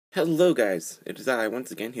Hello guys, it is I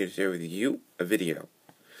once again here to share with you a video.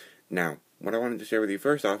 Now, what I wanted to share with you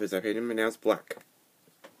first off is I painted my nails black.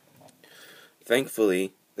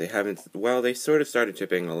 Thankfully, they haven't, well, they sort of started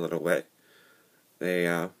chipping a little bit. They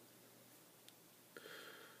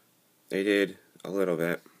did a little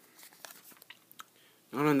bit.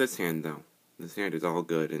 Not on this hand though. This hand is all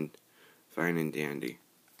good and fine and dandy.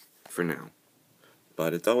 For now.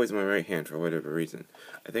 But it's always my right hand for whatever reason.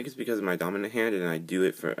 I think it's because of my dominant hand and I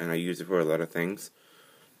use it for a lot of things.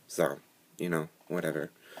 So, whatever.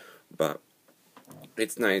 But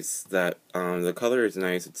it's nice that the color is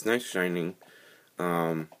nice. It's nice shining.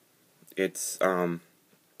 It's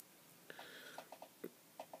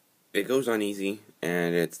it goes on easy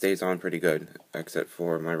and it stays on pretty good, except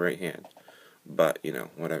for my right hand. But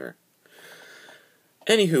whatever.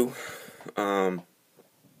 Anywho,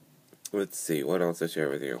 let's see what else to share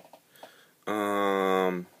with you.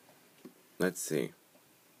 Let's see.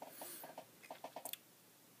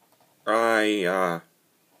 I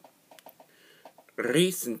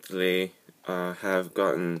recently have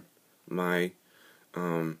gotten my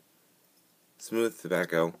smooth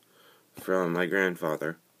tobacco from my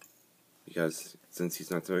grandfather, because since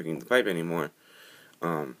he's not smoking the pipe anymore,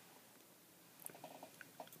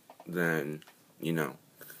 then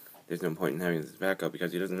there's no point in having the tobacco,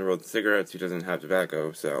 because he doesn't roll cigarettes, he doesn't have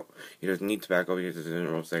tobacco, so he doesn't need tobacco because he doesn't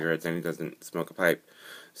roll cigarettes, and he doesn't smoke a pipe.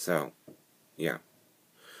 So yeah,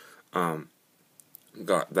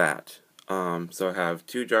 got that. So I have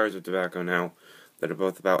 2 jars of tobacco now that are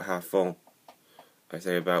both about half full. I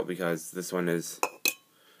say about because this one is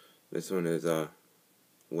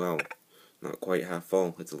well, not quite half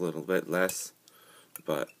full. It's a little bit less,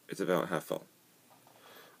 but it's about half full.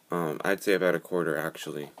 I'd say about a quarter,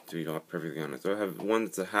 actually, to be perfectly honest. So I have one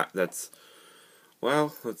that's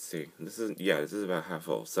well, let's see. This is about half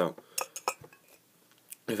full. So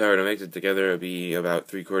if I were to mix it together, it'd be about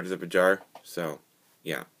 3/4 of a jar. So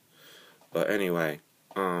yeah. But anyway,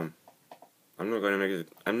 I'm not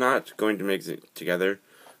going to mix it together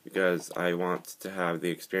because I want to have the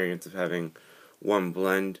experience of having one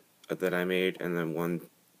blend that I made and then one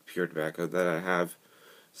pure tobacco that I have.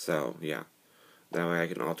 So yeah, that way I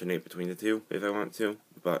can alternate between the two if I want to.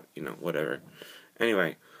 But whatever.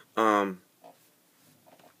 Anyway, I'm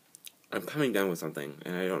coming down with something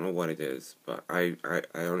and I don't know what it is. But I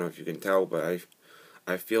don't know if you can tell, but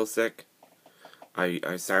I feel sick.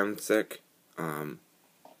 I sound sick.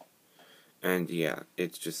 And yeah,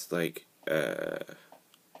 it's just like,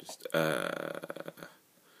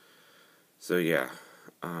 so yeah,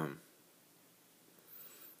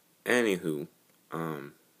 anywho,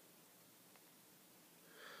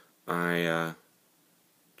 I,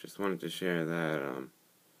 just wanted to share that,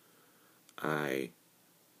 I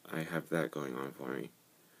have that going on for me,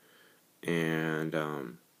 and,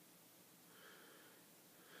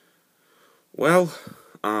 well,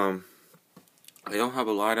 I don't have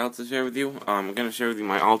a lot else to share with you. I'm going to share with you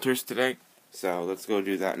my altars today, so let's go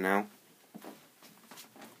do that now.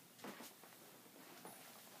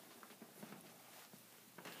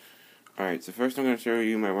 Alright, so first I'm going to show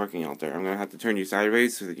you my working altar. I'm going to have to turn you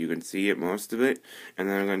sideways so that you can see it, most of it, and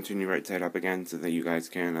then I'm going to turn you right side up again so that you guys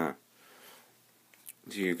can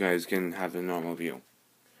have a normal view.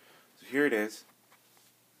 So here it is.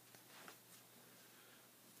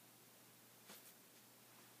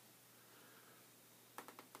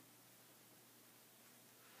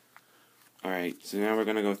 Alright, so now we're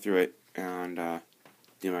going to go through it and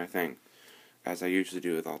do my thing, as I usually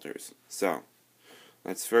do with altars. So,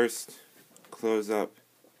 let's first close up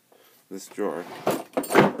this drawer.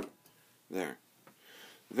 There.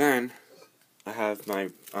 Then, I have my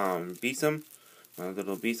besom, my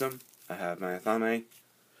little besom. I have my athame.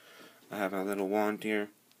 I have my little wand here.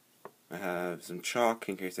 I have some chalk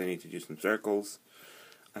in case I need to do some circles.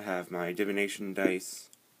 I have my divination dice.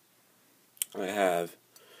 I have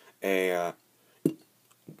a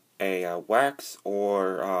wax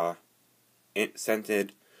or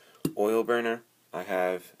scented oil burner. I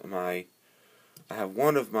have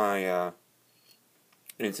one of my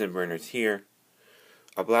incense burners here.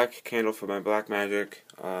 A black candle for my black magic.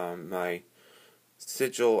 My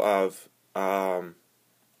sigil of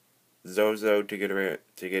Zozo to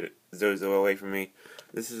get Zozo away from me.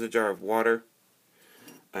 This is a jar of water,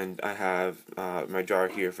 and I have my jar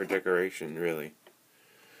here for decoration. Really,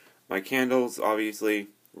 my candles obviously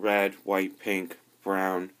red, white, pink,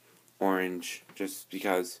 brown, orange, just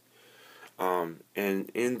because. And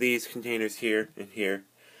in these containers here and here,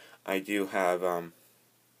 I do have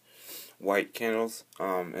white candles,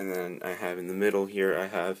 and then I have in the middle here, I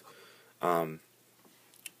have a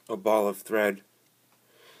ball of thread,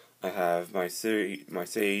 I have my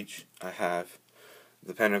sage. I have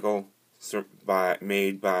the pentacle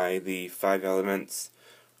made by the 5 elements: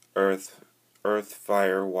 earth,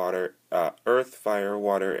 fire, water,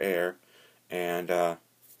 air, and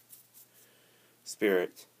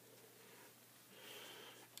spirit.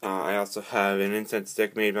 I also have an incense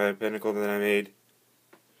stick made by a pentacle that I made.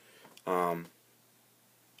 I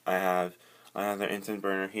have another incense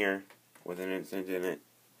burner here with an incense in it.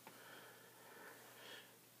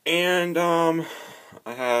 And I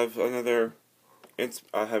have an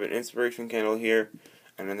inspiration candle here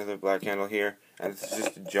and another black candle here, and this is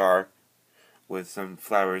just a jar with some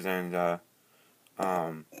flowers and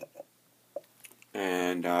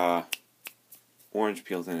orange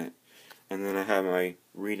peels in it. And then I have my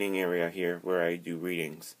reading area here where I do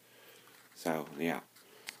readings. So yeah,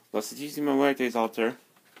 La Santissima Muerte's altar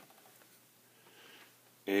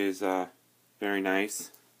is very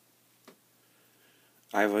nice.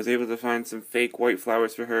 I was able to find some fake white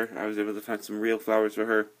flowers for her. I was able to find some real flowers for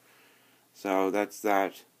her. So that's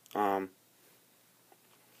that. Her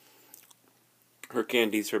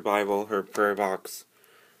candies, her Bible, her prayer box.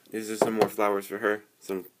 These are some more flowers for her.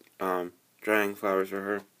 Some drying flowers for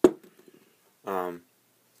her.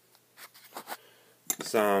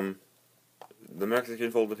 The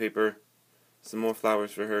Mexican folded paper. Some more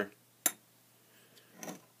flowers for her.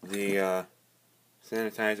 The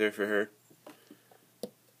sanitizer for her.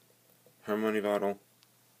 Her money bottle.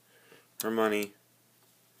 Her money.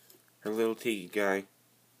 Her little tiki guy.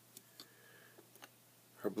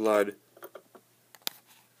 Her blood.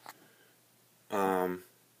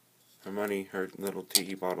 Her money, her little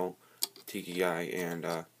tiki bottle, tiki guy,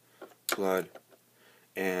 and blood,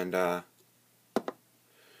 and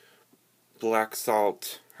black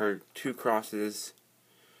salt, her 2 crosses.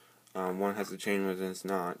 One has a chain, one does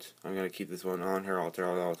not. I'm going to keep this one on her altar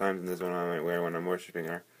at all times, and this one I might wear when I'm worshiping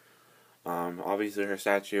her. Obviously her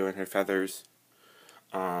statue and her feathers,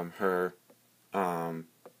 her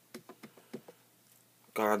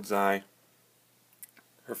God's eye,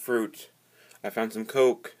 her fruit. I found some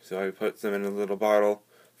Coke, so I put some in a little bottle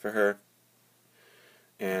for her,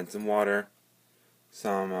 and some water,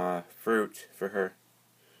 some fruit for her,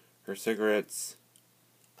 her cigarettes,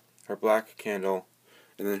 her black candle,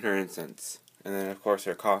 and then her incense, and then of course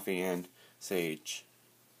her coffee and sage.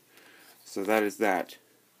 So that is that.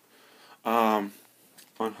 On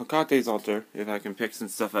Hecate's altar, if I can pick some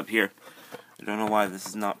stuff up here. I don't know why this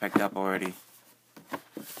is not picked up already.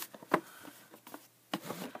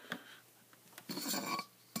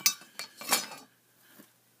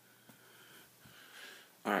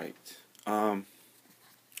 Alright. On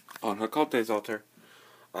Hecate's altar,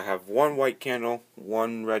 I have 1 white candle,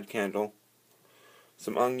 1 red candle,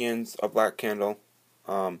 some onions, a black candle.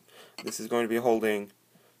 This is going to be holding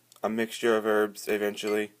a mixture of herbs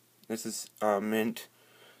eventually. This is mint,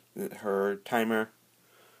 her timer,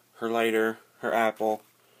 her lighter, her apple,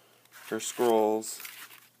 her scrolls,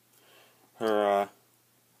 her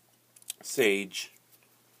sage,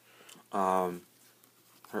 her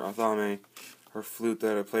athame, her flute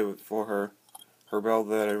that I play with for her, her bell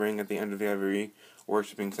that I ring at the end of every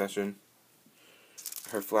worshiping session,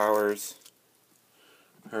 her flowers,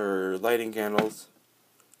 her lighting candles,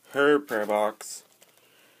 her prayer box,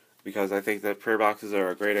 because I think that prayer boxes are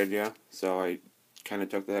a great idea, so I kind of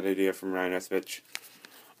took that idea from Ryan Espich.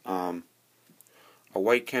 A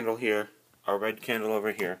white candle here, a red candle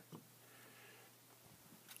over here.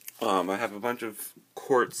 I have a bunch of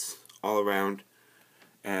quartz all around,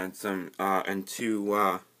 and some and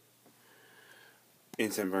 2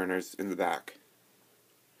 incense burners in the back.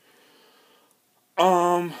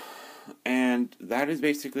 And that is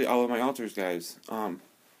basically all of my altars, guys.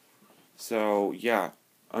 So yeah,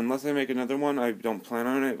 unless I make another one, I don't plan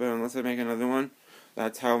on it, but unless I make another one,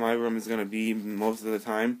 that's how my room is gonna be most of the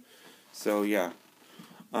time. So yeah.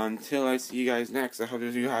 Until I see you guys next, I hope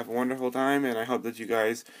that you have a wonderful time, and I hope that you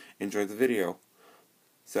guys enjoy the video.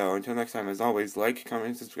 So, until next time, as always, like, comment,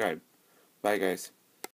 and subscribe. Bye, guys.